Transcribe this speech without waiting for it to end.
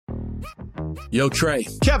Yo, Trey.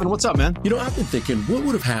 Kevin, what's up, man? You know, I've been thinking, what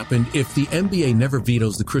would have happened if the NBA never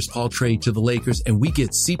vetoes the Chris Paul trade to the Lakers and we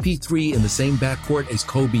get CP3 in the same backcourt as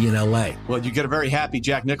Kobe in LA? Well, you get a very happy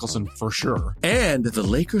Jack Nicholson for sure. And the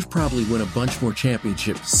Lakers probably win a bunch more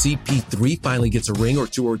championships. CP3 finally gets a ring or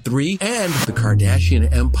 2 or 3, and the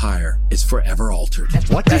Kardashian empire is forever altered.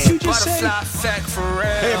 What did you just say?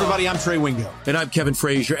 Hey, everybody, I'm Trey Wingo. And I'm Kevin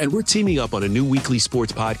Frazier, and we're teaming up on a new weekly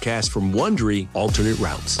sports podcast from Wondery, Alternate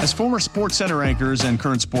Routes. As former Sports Center anchors and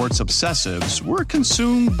current sports obsessives, we're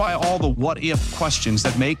consumed by all the what-if questions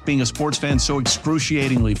that make being a sports fan so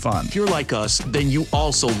excruciatingly fun. If you're like us, then you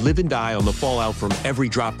also live and die on the fallout from every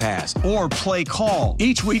drop pass. Or play call.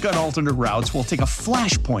 Each week on Alternate Routes, we'll take a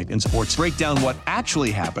flashpoint in sports, break down what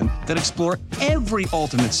actually happened, then explore every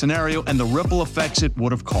alternate scenario and the ripple effects it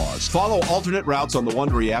would have caused. Follow Alternate Routes on the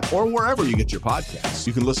Wondery app or wherever you get your podcasts.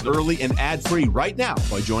 You can listen early and ad-free right now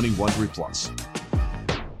by joining Wondery Plus.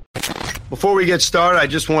 Before we get started, I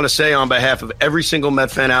just want to say on behalf of every single Met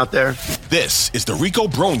fan out there, this is the Rico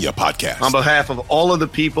Bronya Podcast. On behalf of all of the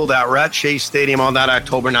people that were at Chase Stadium on that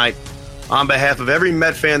October night, on behalf of every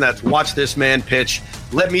Met fan that's watched this man pitch,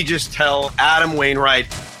 let me just tell Adam Wainwright,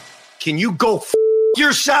 can you go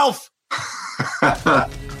yourself?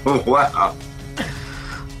 Wow.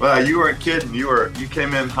 Well, you weren't kidding. You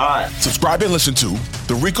came in hot. Subscribe and listen to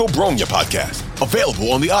the Rico Bronya Podcast,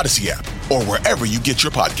 available on the Odyssey app or wherever you get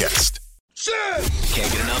your podcast.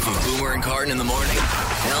 Can't get enough of Boomer and Carton in the morning?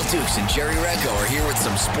 Al Dukes and Jerry Recco are here with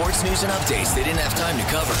some sports news and updates they didn't have time to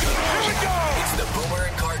cover. Here we go! It's the Boomer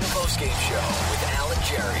and Carton postgame show with Al and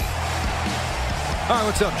Jerry. All right,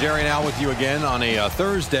 what's up? Jerry and Al with you again on a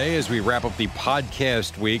Thursday as we wrap up the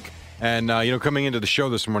podcast week. And, coming into the show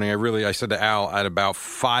this morning, I said to Al at about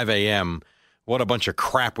 5 a.m., what a bunch of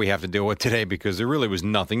crap we have to deal with today because there really was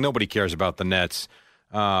nothing. Nobody cares about the Nets.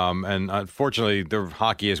 And unfortunately, their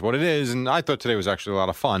hockey is what it is. And I thought today was actually a lot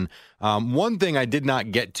of fun. One thing I did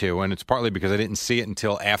not get to, and it's partly because I didn't see it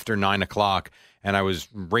until after 9 o'clock, and I was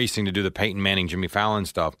racing to do the Peyton Manning, Jimmy Fallon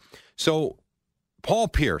stuff. So Paul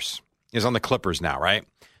Pierce is on the Clippers now, right?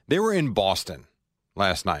 They were in Boston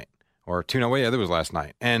last night. Or that was last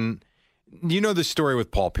night. And you know the story with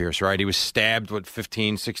Paul Pierce, right? He was stabbed,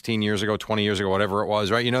 15, 16 years ago, 20 years ago, whatever it was,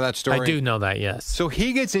 right? You know that story? I do know that, yes. So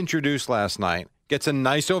he gets introduced last night, gets a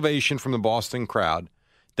nice ovation from the Boston crowd,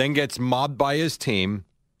 then gets mobbed by his team,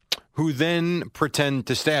 who then pretend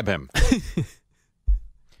to stab him.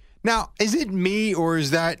 Now, is it me, or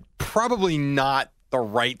is that probably not the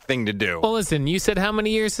right thing to do? Well, listen, you said how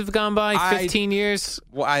many years have gone by? 15 years?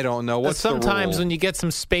 Well, I don't know. What's sometimes the rule? when you get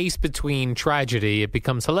some space between tragedy, it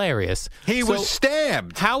becomes hilarious. He was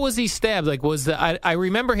stabbed. How was he stabbed? I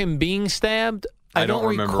remember him being stabbed. I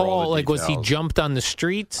don't recall, was he jumped on the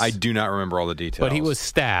streets? I do not remember all the details. But he was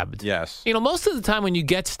stabbed. Yes. Most of the time when you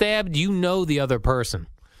get stabbed, you know the other person.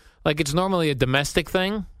 It's normally a domestic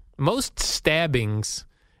thing. Most stabbings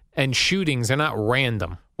and shootings are not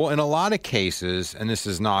random. Well, in a lot of cases, and this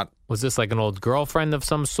is not... Was this like an old girlfriend of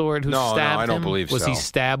some sort who stabbed him? No, I don't believe so. Was he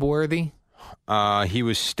stab-worthy? He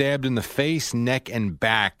was stabbed in the face, neck, and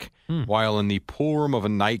back while in the pool room of a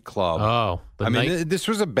nightclub. Oh. This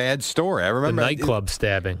was a bad story. I remember... The nightclub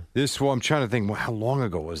stabbing. I'm trying to think, how long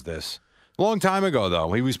ago was this? A long time ago,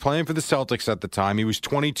 though. He was playing for the Celtics at the time. He was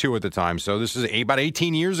 22 at the time, so this is about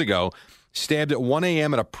 18 years ago. Stabbed at 1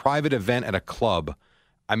 a.m. at a private event at a club.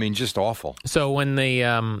 Just awful. So when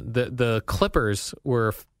the Clippers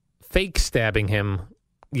were fake stabbing him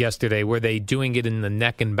yesterday, were they doing it in the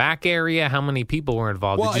neck and back area? How many people were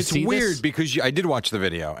involved? Well, did you see weird this? Because I did watch the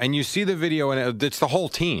video, and you see the video, and it's the whole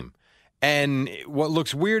team. And what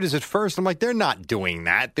looks weird is at first, I'm like, they're not doing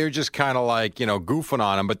that. They're just kind of goofing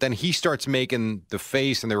on him. But then he starts making the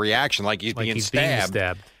face and the reaction like he's being stabbed.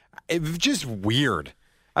 It was just weird.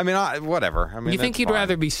 Whatever. You think he'd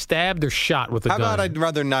rather be stabbed or shot with a gun? How about I'd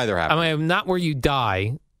rather neither happen? Not where you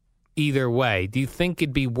die either way. Do you think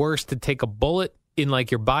it'd be worse to take a bullet in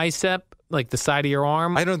your bicep, the side of your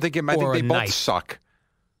arm? I don't think it might. I think they both suck.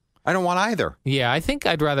 I don't want either. Yeah, I think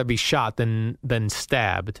I'd rather be shot than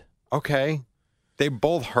stabbed. Okay. They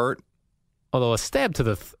both hurt. Although a stab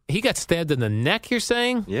to he got stabbed in the neck, you're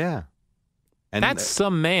saying? Yeah. And that's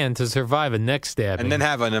some man to survive a neck stabbing. And then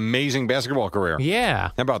have an amazing basketball career.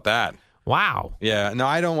 Yeah. How about that? Wow. Yeah. No,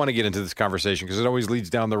 I don't want to get into this conversation because it always leads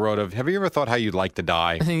down the road of, have you ever thought how you'd like to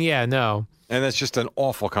die? Yeah, no. And that's just an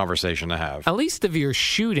awful conversation to have. At least if you're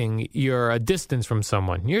shooting, you're a distance from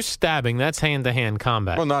someone. You're stabbing, that's hand-to-hand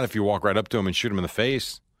combat. Well, not if you walk right up to him and shoot him in the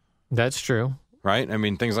face. That's true. Right?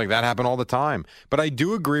 Things like that happen all the time. But I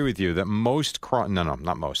do agree with you that most crime... No,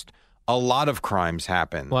 not most. a lot of crimes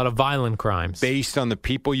happen. A lot of violent crimes. Based on the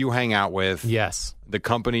people you hang out with. Yes. The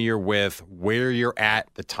company you're with, where you're at,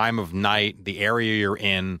 the time of night, the area you're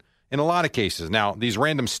in a lot of cases. Now, these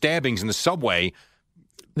random stabbings in the subway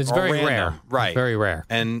It's are very random. rare. Right. It's very rare.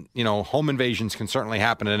 And, home invasions can certainly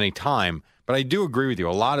happen at any time. But I do agree with you.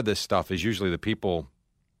 A lot of this stuff is usually the people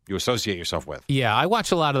you associate yourself with. Yeah, I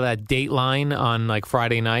watch a lot of that Dateline on like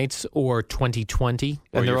Friday nights or 2020.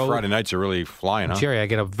 Well, your Friday nights are really flying, huh? Jerry, I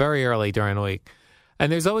get up very early during the week.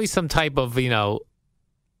 And there's always some type of, a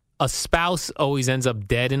spouse always ends up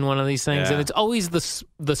dead in one of these things. Yeah. And it's always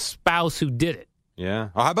the spouse who did it. Yeah.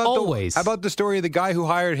 Oh, how about the story of the guy who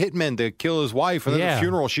hired hitmen to kill his wife, and then at the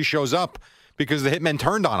funeral she shows up because the hitmen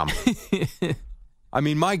turned on him? I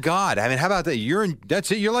mean, my God. I mean, how about that?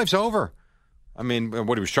 That's it. Your life's over. I mean,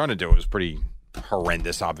 what he was trying to do was pretty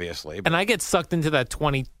horrendous, obviously. And I get sucked into that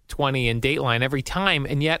 2020 and Dateline every time,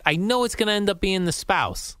 and yet I know it's going to end up being the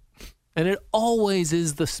spouse. And it always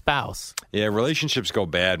is the spouse. Yeah, relationships go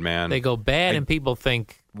bad, man. They go bad, and people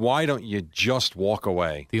think, why don't you just walk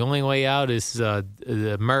away? The only way out is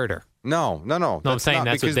murder. No. I'm saying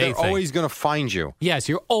that's because what they they're think. always going to find you. Yes,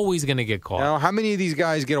 you're always going to get caught. How many of these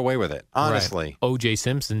guys get away with it? Honestly, Right. O.J.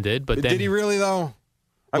 Simpson did, but then did he really though?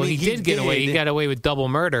 He did get away. He got away with double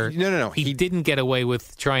murder. No. He didn't get away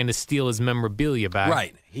with trying to steal his memorabilia back.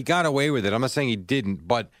 Right. He got away with it. I'm not saying he didn't,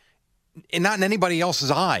 but not in anybody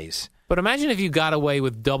else's eyes. But imagine if you got away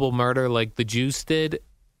with double murder like the Juice did,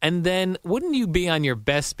 and then wouldn't you be on your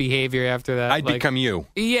best behavior after that? I'd become you.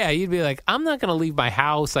 Yeah, you'd be like, I'm not going to leave my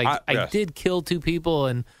house. I Yes. did kill 2 people,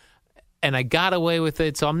 and I got away with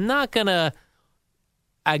it, so I'm not going to,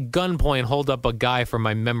 at gunpoint, hold up a guy for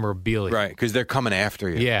my memorabilia. Right, because they're coming after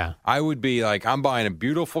you. Yeah. I would be like, I'm buying a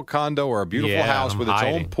beautiful condo or a beautiful house with its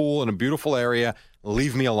own pool in a beautiful area.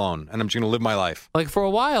 Leave me alone, and I'm just going to live my life. Like, for a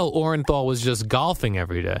while, Orenthal was just golfing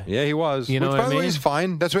every day. Yeah, he was. You know Which, what by I the way, mean? is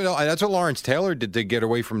fine. That's what Lawrence Taylor did to get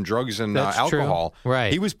away from drugs and That's alcohol. true.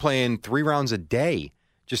 Right. He was playing 3 rounds a day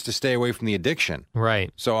just to stay away from the addiction.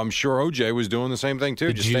 Right. So I'm sure OJ was doing the same thing, too.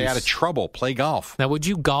 The Just stay juice. out of trouble. Play golf. Now, would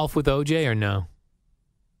you golf with OJ or no?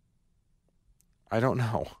 I don't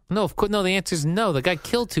know. No, of course. No, the answer is no. The guy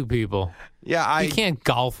killed 2 people. Yeah, You can't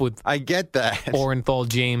golf with I get that. Orenthal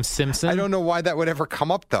James Simpson. I don't know why that would ever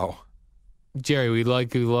come up, though. Jerry, we'd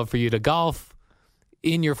love for you to golf.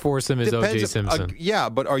 In your foursome is O.J. Simpson. Yeah,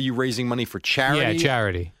 but are you raising money for charity? Yeah,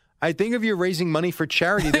 charity. I think if you're raising money for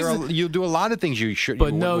charity, you'll do a lot of things you should.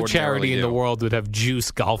 But you no would charity in ordinarily the do. world would have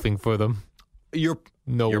Juice golfing for them. You're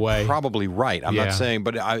way. probably right. I'm Yeah. not saying,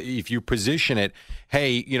 but if you position it,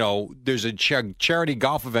 hey, there's a charity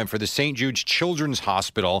golf event for the St. Jude's Children's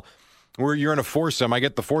Hospital where you're in a foursome. I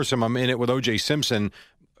get the foursome. I'm in it with O.J. Simpson.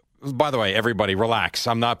 By the way, everybody, relax.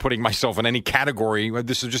 I'm not putting myself in any category.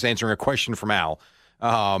 This is just answering a question from Al.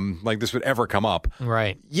 Like this would ever come up.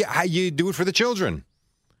 Right. Yeah, you do it for the children.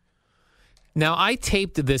 Now, I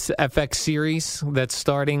taped this FX series that's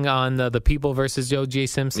starting on the People versus O.J.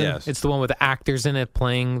 Simpson. Yes. It's the one with the actors in it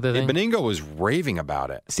playing the thing. Beningo was raving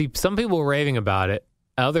about it. See, some people were raving about it.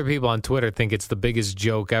 Other people on Twitter think it's the biggest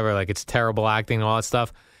joke ever, like it's terrible acting and all that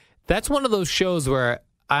stuff. That's one of those shows where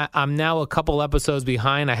I'm now a couple episodes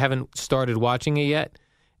behind. I haven't started watching it yet.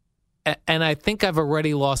 And I think I've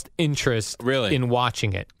already lost interest in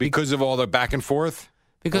watching it. Because of all the back and forth?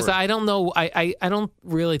 Because I don't know. I don't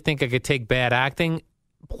really think I could take bad acting.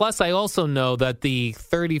 Plus, I also know that the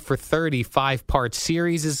 30 for 30 5-part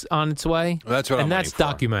series is on its way. Well, that's what I'm And that's waiting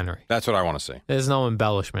for. documentary. That's what I want to see. There's no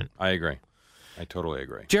embellishment. I agree. I totally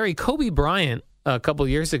agree. Jerry, Kobe Bryant, a couple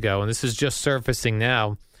years ago, and this is just surfacing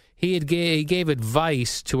now, he gave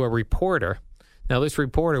advice to a reporter. Now, this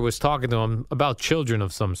reporter was talking to him about children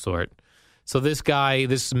of some sort. So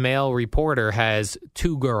this male reporter has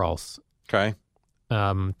 2 girls. Okay.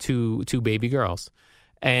 Two baby girls.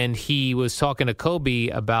 And he was talking to Kobe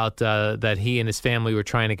about that he and his family were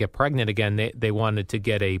trying to get pregnant again. They wanted to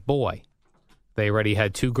get a boy. They already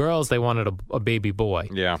had 2 girls. They wanted a baby boy.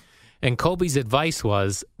 Yeah. And Kobe's advice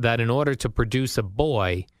was that in order to produce a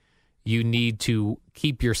boy, you need to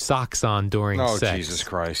keep your socks on during sex. Oh, Jesus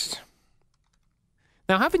Christ.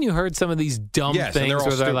 Now, haven't you heard some of these dumb Yes, and things they're all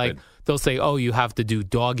where they're stupid. like, they'll say, oh, you have to do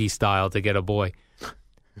doggy style to get a boy.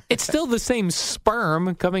 It's still the same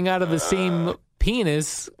sperm coming out of the same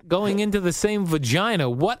penis going into the same vagina.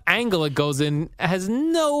 What angle it goes in has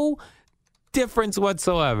no difference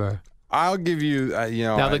whatsoever. I'll give you,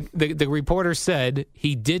 Now, the reporter said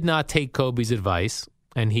he did not take Kobe's advice,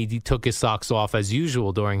 and he took his socks off as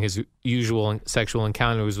usual during his usual sexual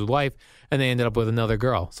encounter with his wife, and they ended up with another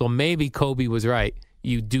girl. So maybe Kobe was right.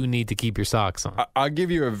 you do need to keep your socks on. I'll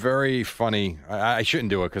give you a very funny. I shouldn't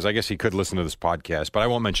do it because I guess he could listen to this podcast, but I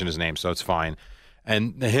won't mention his name, so it's fine.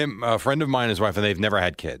 And a friend of mine and his wife, and they've never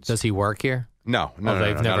had kids. Does he work here? No,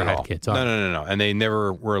 they've never had kids. Oh. No. And they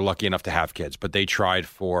never were lucky enough to have kids, but they tried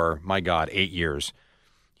for, my God, 8 years.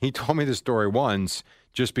 He told me the story once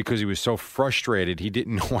just because he was so frustrated he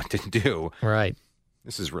didn't know what to do. Right.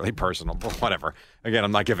 This is really personal, but whatever. Again,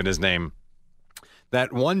 I'm not giving his name.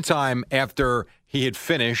 That one time after he had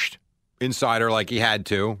finished inside her like he had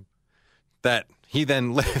to, that he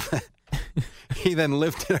then lifted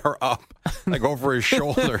her up like over his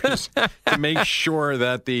shoulders to make sure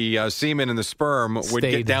that the semen and the sperm would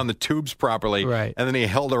get down the tubes properly. Right. And then he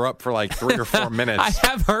held her up for like 3 or 4 minutes. I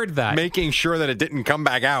have heard that. Making sure that it didn't come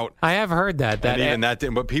back out. I have heard that. And even that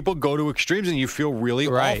didn't. But people go to extremes and you feel really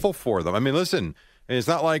awful for them. I mean, listen. It's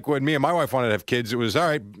not like when me and my wife wanted to have kids. It was, all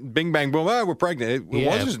right, bing, bang, boom, we're pregnant. It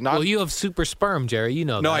was not. Well, you have super sperm, Jerry. You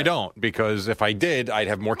know that. No, I don't, because if I did, I'd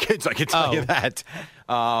have more kids. I can tell you that.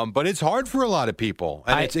 But it's hard for a lot of people.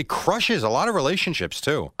 And it crushes a lot of relationships,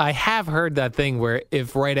 too. I have heard that thing where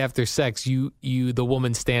if right after sex, the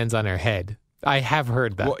woman stands on her head. I have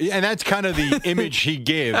heard that. Well, and that's kind of the image he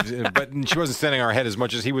gives, but she wasn't standing on her head as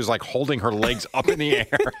much as he was like holding her legs up in the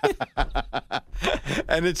air.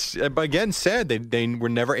 And it's, again, sad. They were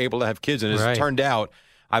never able to have kids. And as it turned out,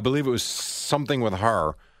 I believe it was something with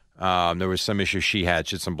her. There was some issue she had.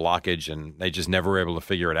 She had some blockage, and they just never were able to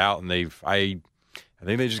figure it out. And I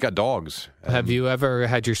think they just got dogs. Have you ever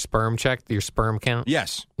had your sperm checked, your sperm count?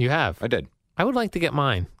 Yes. You have? I did. I would like to get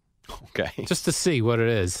mine. Okay. Just to see what it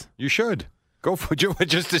is. You should. Go for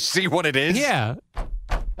just to see what it is? Yeah.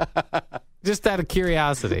 Just out of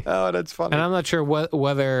curiosity. Oh, that's funny. And I'm not sure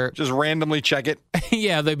whether... Just randomly check it?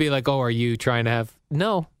 Yeah, they'd be like, oh, are you trying to have...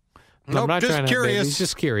 No. Nope, I'm not just trying curious. to have babies.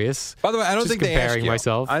 Just curious. By the way, I don't just think they ask comparing you.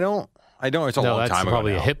 myself. I don't. It's a long time ago. That's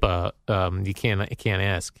probably a HIPAA. You can't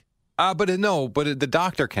ask. But the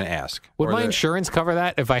doctor can ask. Would my insurance cover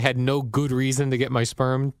that if I had no good reason to get my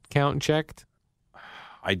sperm count checked?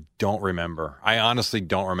 I don't remember. I honestly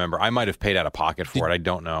don't remember. I might have paid out of pocket for it. I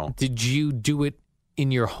don't know. Did you do it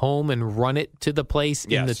in your home and run it to the place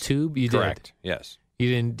in the tube? You Correct. did. Yes. You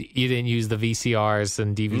didn't use the VCRs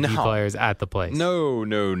and DVD players at the place. No.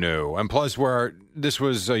 And plus, this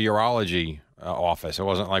was a urology office. It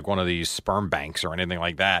wasn't like one of these sperm banks or anything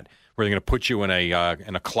like that, where they're going to put you in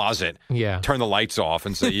a closet, turn the lights off,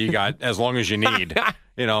 and say you got as long as you need.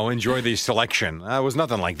 Enjoy the selection. It was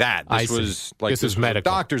nothing like that. This was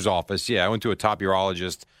medical. A doctor's office. Yeah, I went to a top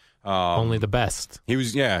urologist. Only the best. He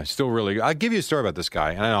was, still really good. I'll give you a story about this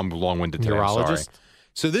guy. And I know I'm long-winded today. Urologist? I'm sorry.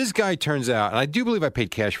 So this guy turns out, and I do believe I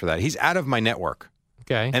paid cash for that. He's out of my network.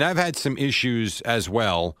 Okay. And I've had some issues as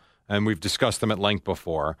well, and we've discussed them at length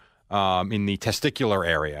before, in the testicular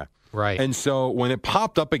area. Right. And so when it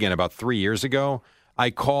popped up again about 3 years ago,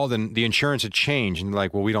 I called and the insurance had changed, and they're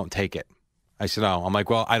like, well, we don't take it. I said, no. I'm like,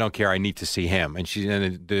 well, I don't care. I need to see him. And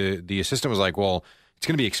the assistant was like, well, it's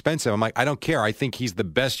going to be expensive. I'm like, I don't care. I think he's the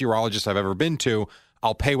best urologist I've ever been to.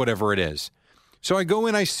 I'll pay whatever it is. So I go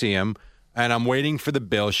in, I see him, and I'm waiting for the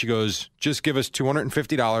bill. She goes, just give us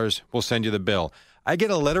 $250. We'll send you the bill. I get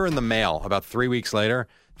a letter in the mail about 3 weeks later.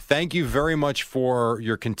 Thank you very much for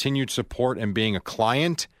your continued support and being a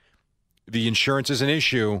client. The insurance is an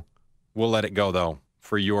issue. We'll let it go, though,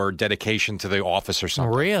 for your dedication to the office or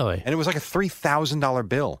something. Really? And it was like a $3,000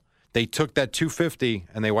 bill. They took that $250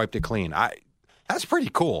 and they wiped it clean. That's pretty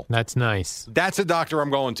cool. That's nice. That's a doctor I'm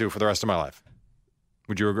going to for the rest of my life.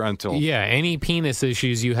 Would you agree? Yeah, any penis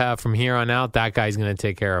issues you have from here on out, that guy's going to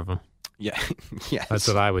take care of them. Yeah, yes. That's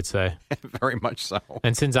what I would say. Very much so.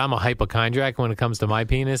 And since I'm a hypochondriac when it comes to my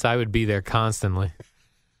penis, I would be there constantly.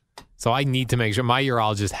 So I need to make sure my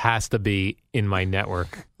urologist has to be in my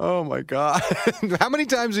network. Oh, my God. How many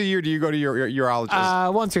times a year do you go to your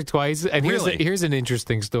urologist? Once or twice. And really? Here's an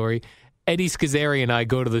interesting story. Eddie Scazzeri and I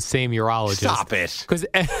go to the same urologist. Stop it. Because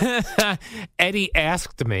Eddie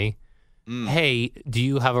asked me, hey, do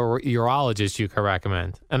you have a urologist you could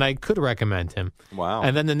recommend? And I could recommend him. Wow.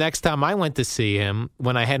 And then the next time I went to see him,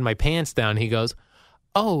 when I had my pants down, he goes,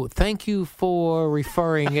 oh, thank you for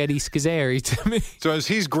referring Eddie Scazzeri to me. So as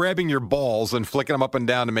he's grabbing your balls and flicking them up and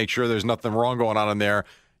down to make sure there's nothing wrong going on in there,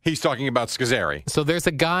 he's talking about Scazzeri. So there's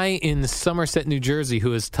a guy in Somerset, New Jersey,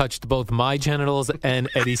 who has touched both my genitals and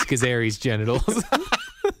Eddie Scazzeri's genitals.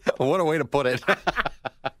 What a way to put it.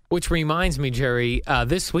 Which reminds me, Jerry,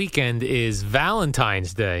 this weekend is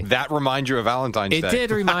Valentine's Day. That reminds you of Valentine's Day. It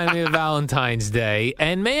did remind me of Valentine's Day.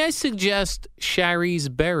 And may I suggest Shari's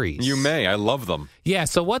Berries? You may. I love them. Yeah,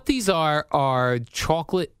 so what these are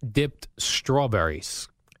chocolate-dipped strawberries,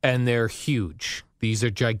 and they're huge. These are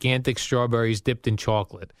gigantic strawberries dipped in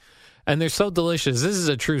chocolate. And they're so delicious. This is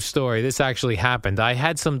a true story. This actually happened. I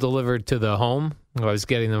had some delivered to the home. I was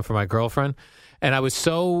getting them for my girlfriend. And I was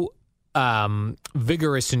so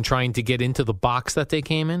vigorous in trying to get into the box that they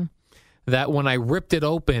came in that when I ripped it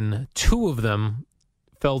open, 2 of them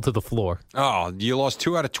fell to the floor. Oh, you lost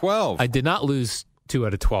 2 out of 12. I did not lose 2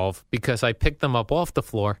 out of 12 because I picked them up off the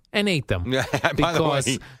floor and ate them. By the way,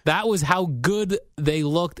 because that was how good they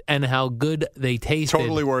looked and how good they tasted.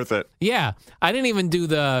 totally worth it. Yeah. I didn't even do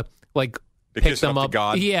the The pick kiss them up up. to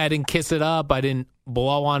God. Yeah, I didn't kiss it up. I didn't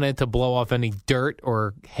blow on it to blow off any dirt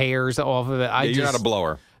or hairs off of it. You're not a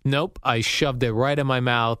blower. Nope. I shoved it right in my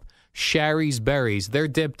mouth. Sherry's Berries. They're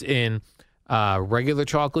dipped in regular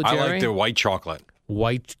chocolate, Jerry. I like the white chocolate.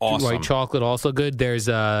 White chocolate, also good. There's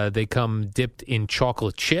they come dipped in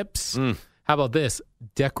chocolate chips. How about this?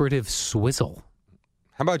 Decorative swizzle.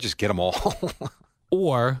 How about just get them all?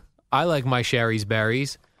 Or I like my Sherry's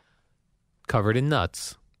Berries covered in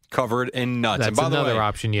nuts. Covered in nuts. That's and by another the way,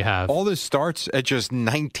 option you have. all this starts at just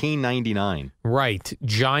 $19.99. Right.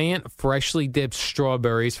 Giant, freshly dipped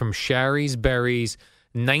strawberries from Sherry's Berries.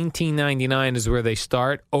 $19.99 is where they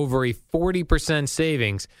start. Over a 40%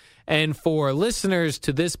 savings. And for listeners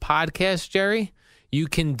to this podcast, Jerry, you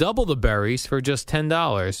can double the berries for just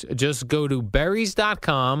 $10. Just go to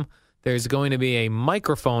berries.com. There's going to be a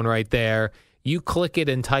microphone right there. You click it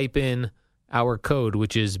and type in our code,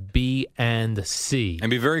 which is B&C. And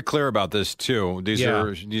be very clear about this, too. These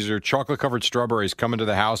are chocolate-covered strawberries coming to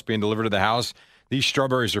the house, being delivered to the house. These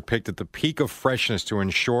strawberries are picked at the peak of freshness to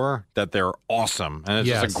ensure that they're awesome. And it's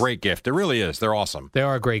just a great gift. It really is. They're awesome. They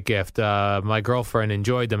are a great gift. My girlfriend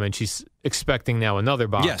enjoyed them, and she's expecting now another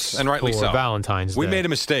box. Yes, and rightly for so. Valentine's Day. We made a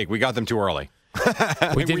mistake. We got them too early.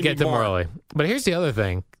 We did get them early. But here's the other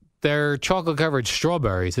thing. They're chocolate-covered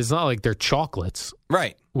strawberries. It's not like they're chocolates.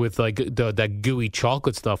 Right. With like that gooey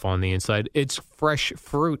chocolate stuff on the inside. It's fresh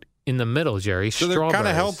fruit in the middle, Jerry. So they're kind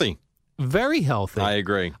of healthy. Very healthy. I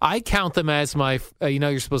agree. I count them as my,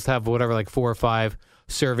 you're supposed to have whatever, like 4 or 5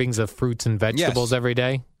 servings of fruits and vegetables every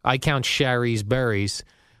day. I count Sherry's Berries.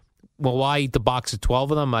 Well, I eat the box of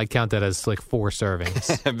 12 of them. I count that as like 4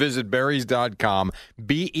 servings. Visit berries.com,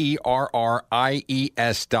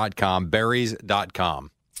 BERRIES.com,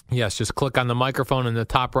 berries.com. Yes, just click on the microphone in the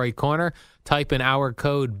top right corner, type in our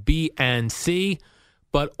code BNC,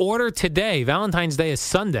 but order today. Valentine's Day is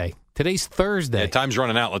Sunday. Today's Thursday. Yeah, time's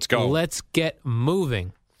running out. Let's go. Let's get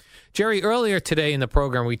moving. Jerry, earlier today in the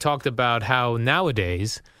program, we talked about how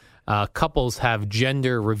nowadays couples have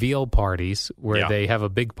gender reveal parties where they have a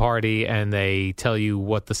big party and they tell you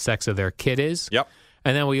what the sex of their kid is. Yep.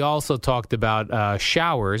 And then we also talked about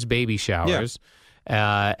showers, baby showers. Yeah.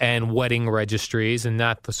 And wedding registries and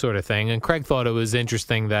that the sort of thing. And Craig thought it was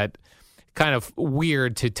interesting that kind of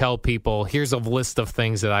weird to tell people, here's a list of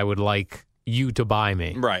things that I would like you to buy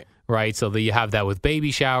me. Right. Right. So that you have that with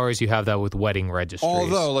baby showers. You have that with wedding registries.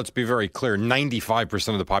 Although, let's be very clear,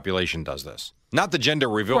 95% of the population does this. Not the gender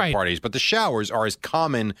reveal parties, but the showers are as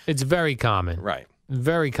common. It's very common. Right.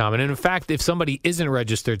 Very common. And in fact, if somebody isn't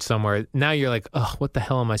registered somewhere, now you're like, oh, what the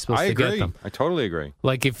hell am I supposed to get them? I totally agree.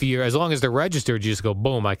 Like if you're, as long as they're registered, you just go,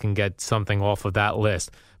 boom, I can get something off of that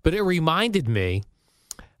list. But it reminded me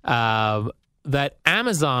that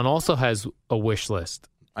Amazon also has a wish list.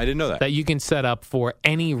 I didn't know that. That you can set up for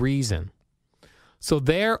any reason. So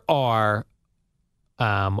there are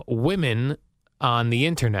women on the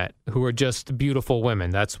internet who are just beautiful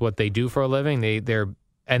women. That's what they do for a living.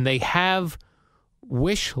 They have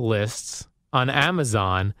wish lists on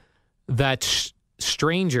Amazon that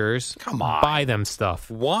strangers buy them stuff.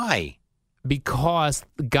 Why? Because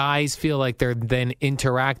guys feel like they're then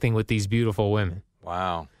interacting with these beautiful women.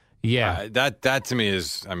 Wow. Yeah. That to me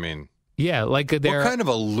is, I mean. Yeah, like what kind of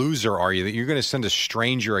a loser are you that you're going to send a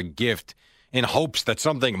stranger a gift in hopes that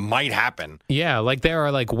something might happen? Yeah, like there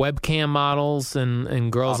are like webcam models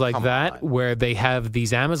and girls like that where they have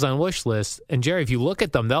these Amazon wish lists. And Jerry, if you look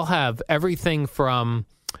at them, they'll have everything from,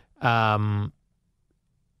 something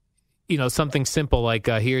simple like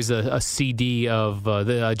here's a CD of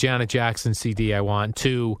the Janet Jackson CD I want,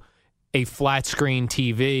 to a flat screen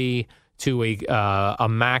TV, to a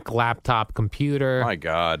Mac laptop computer. My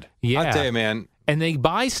God. Yeah. I tell you, man. And they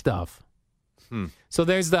buy stuff. So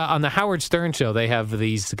there's on the Howard Stern show, they have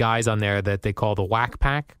these guys on there that they call the Whack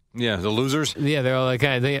Pack. Yeah, the losers. Yeah, they're like,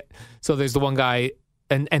 so there's the one guy,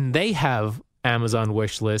 and they have Amazon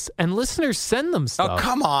wish lists, and listeners send them stuff. Oh,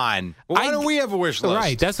 come on. Why don't we have a wish list?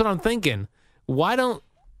 Right, that's what I'm thinking. I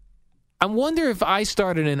wonder if I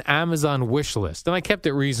started an Amazon wish list, and I kept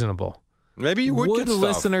it reasonable. Maybe you would get stuff.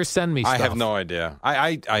 listeners send me stuff? I have no idea.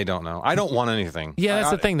 I don't know. I don't want anything. Yeah,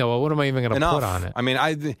 that's the thing, though. What am I even going to put on it? I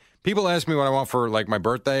mean, people ask me what I want for like my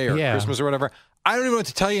birthday or Christmas or whatever. I don't even know what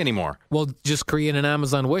to tell you anymore. Well, just create an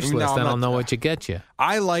Amazon wish list, and I'll know what you get you.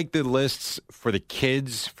 I like the lists for the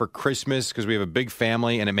kids for Christmas because we have a big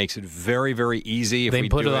family, and it makes it very, very easy. If they we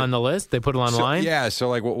put do it on the list? They put it online? So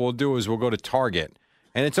like what we'll do is we'll go to Target.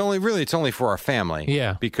 And it's only for our family.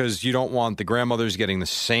 Yeah. Because you don't want the grandmothers getting the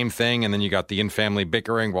same thing, and then you got the in-family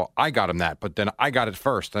bickering. Well, I got them that, but then I got it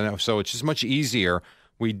first. And so it's just much easier.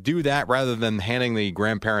 We do that rather than handing the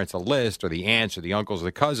grandparents a list or the aunts or the uncles or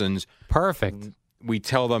the cousins. Perfect. We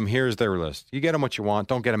tell them, here's their list. You get them what you want.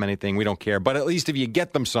 Don't get them anything. We don't care. But at least if you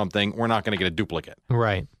get them something, we're not going to get a duplicate.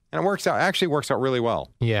 Right. And it actually works out really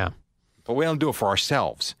well. Yeah. But we don't do it for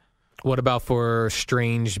ourselves. What about for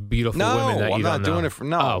strange, beautiful women that you I'm don't not know? doing it for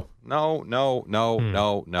no.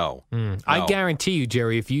 I guarantee you,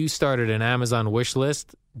 Jerry, if you started an Amazon wish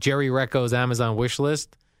list, Jerry Recco's Amazon wish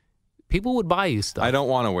list, people would buy you stuff. I don't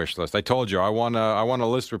want a wish list. I told you I want a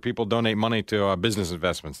list where people donate money to business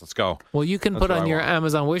investments. Let's go. Well, you can put on your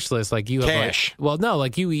Amazon wish list like you have cash.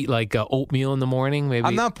 Like you eat like oatmeal in the morning. Maybe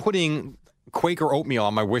I'm not putting Quaker oatmeal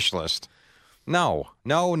on my wish list. No. I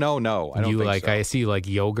don't think so. I see you like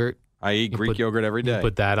yogurt. I eat Greek yogurt every day. You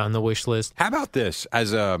put that on the wish list. How about this?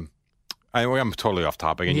 I'm totally off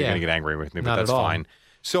topic, and you're going to get angry with me, but that's fine.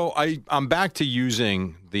 So I'm back to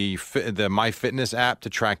using the MyFitness app to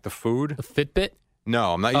track the food. The Fitbit?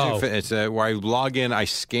 No, I'm not using Fitbit. It's where I log in, I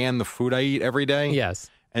scan the food I eat every day. Yes.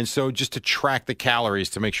 And so just to track the calories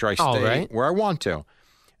to make sure I stay where I want to.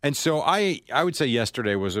 And so I would say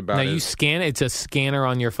yesterday was about... Now you scan it? It's a scanner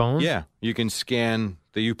on your phone? Yeah. You can scan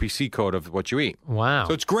the UPC code of what you eat. Wow.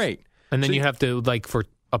 So it's great. And then you have to, like for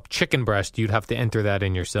a chicken breast, you'd have to enter that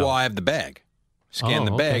in yourself. Well, I have the bag. Scan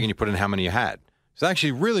the bag and you put in how many you had. It's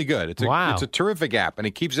actually really good. It's a terrific app, and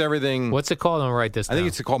it keeps everything... What's it called? I'll write this down. I think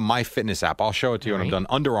it's called MyFitness app. I'll show it to you when I'm done.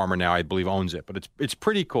 Under Armour now, I believe, owns it, but it's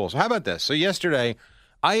pretty cool. So how about this? So yesterday...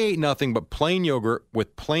 I ate nothing but plain yogurt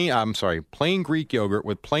with plain Greek yogurt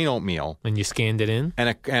with plain oatmeal. And you scanned it in?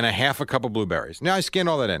 And a half a cup of blueberries. Now, I scanned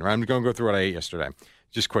all that in, right? I'm going to go through what I ate yesterday,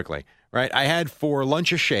 just quickly, right? I had for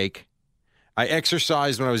lunch a shake. I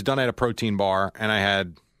exercised when I was done. I had a protein bar, and I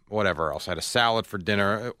had whatever else. I had a salad for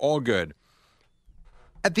dinner. All good.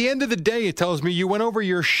 At the end of the day, it tells me you went over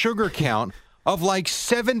your sugar count of like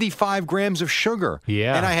 75 grams of sugar.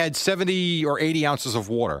 Yeah. And I had 70 or 80 ounces of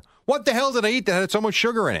water. What the hell did I eat that had so much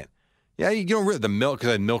sugar in it? Yeah, you don't really, the milk, because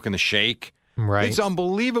I had milk in the shake. Right. It's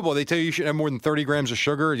unbelievable. They tell you should have more than 30 grams of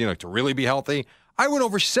sugar, to really be healthy. I went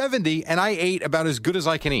over 70, and I ate about as good as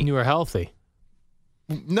I can eat. You were healthy.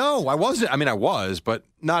 No, I wasn't. I mean, I was, but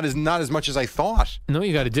not as much as I thought. No, what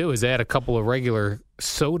you got to do is add a couple of regular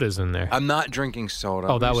sodas in there. I'm not drinking soda.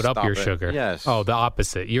 Oh, that would up your sugar. Yes. Oh, the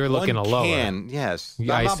opposite. You're looking a lower. Yes.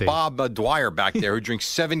 Yeah, I'm not Bob Dwyer back there who drinks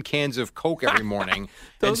 7 cans of Coke every morning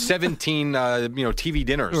and 17, TV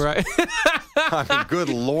dinners. Right. I mean, good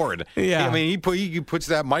Lord. Yeah. I mean, he puts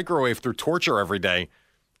that microwave through torture every day.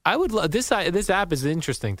 I would love this app is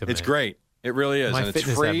interesting to me. It's great. It really is, and it's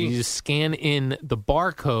MyFitness free. App. You just scan in the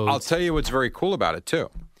barcode. I'll tell you what's very cool about it, too.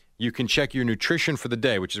 You can check your nutrition for the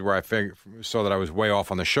day, which is where I saw that I was way off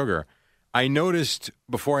on the sugar. I noticed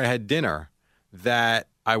before I had dinner that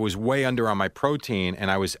I was way under on my protein, and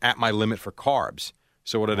I was at my limit for carbs.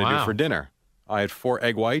 So what did I do for dinner? I had 4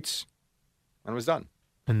 egg whites, and I was done.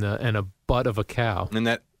 And a butt of a cow.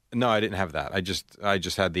 No, I didn't have that. I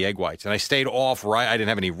just had the egg whites, and I stayed off. I didn't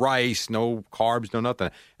have any rice, no carbs, no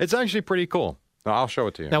nothing. It's actually pretty cool. No, I'll show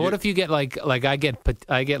it to you. Now, what if you get like I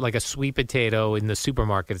get like a sweet potato in the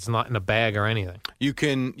supermarket? It's not in a bag or anything. You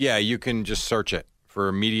can just search it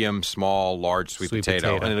for medium, small, large sweet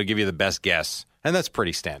potato, and it'll give you the best guess. And that's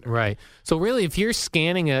pretty standard. Right. So really, if you're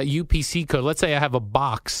scanning a UPC code, let's say I have a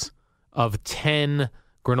box of 10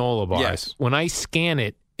 granola bars. Yes. When I scan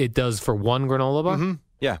it, it does for 1 granola bar? Mm-hmm.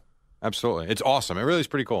 Yeah, absolutely. It's awesome. It really is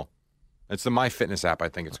pretty cool. It's the MyFitness app, I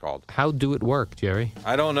think it's called. How do it work, Jerry?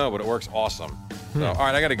 I don't know, but it works awesome. So, all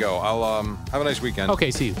right, I got to go. I'll have a nice weekend.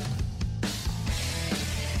 Okay, see you.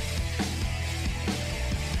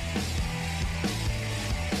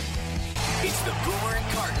 It's the Boomer and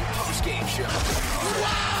Carton postgame show.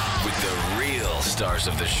 Wow! With the real stars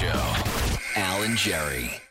of the show, Al and Jerry.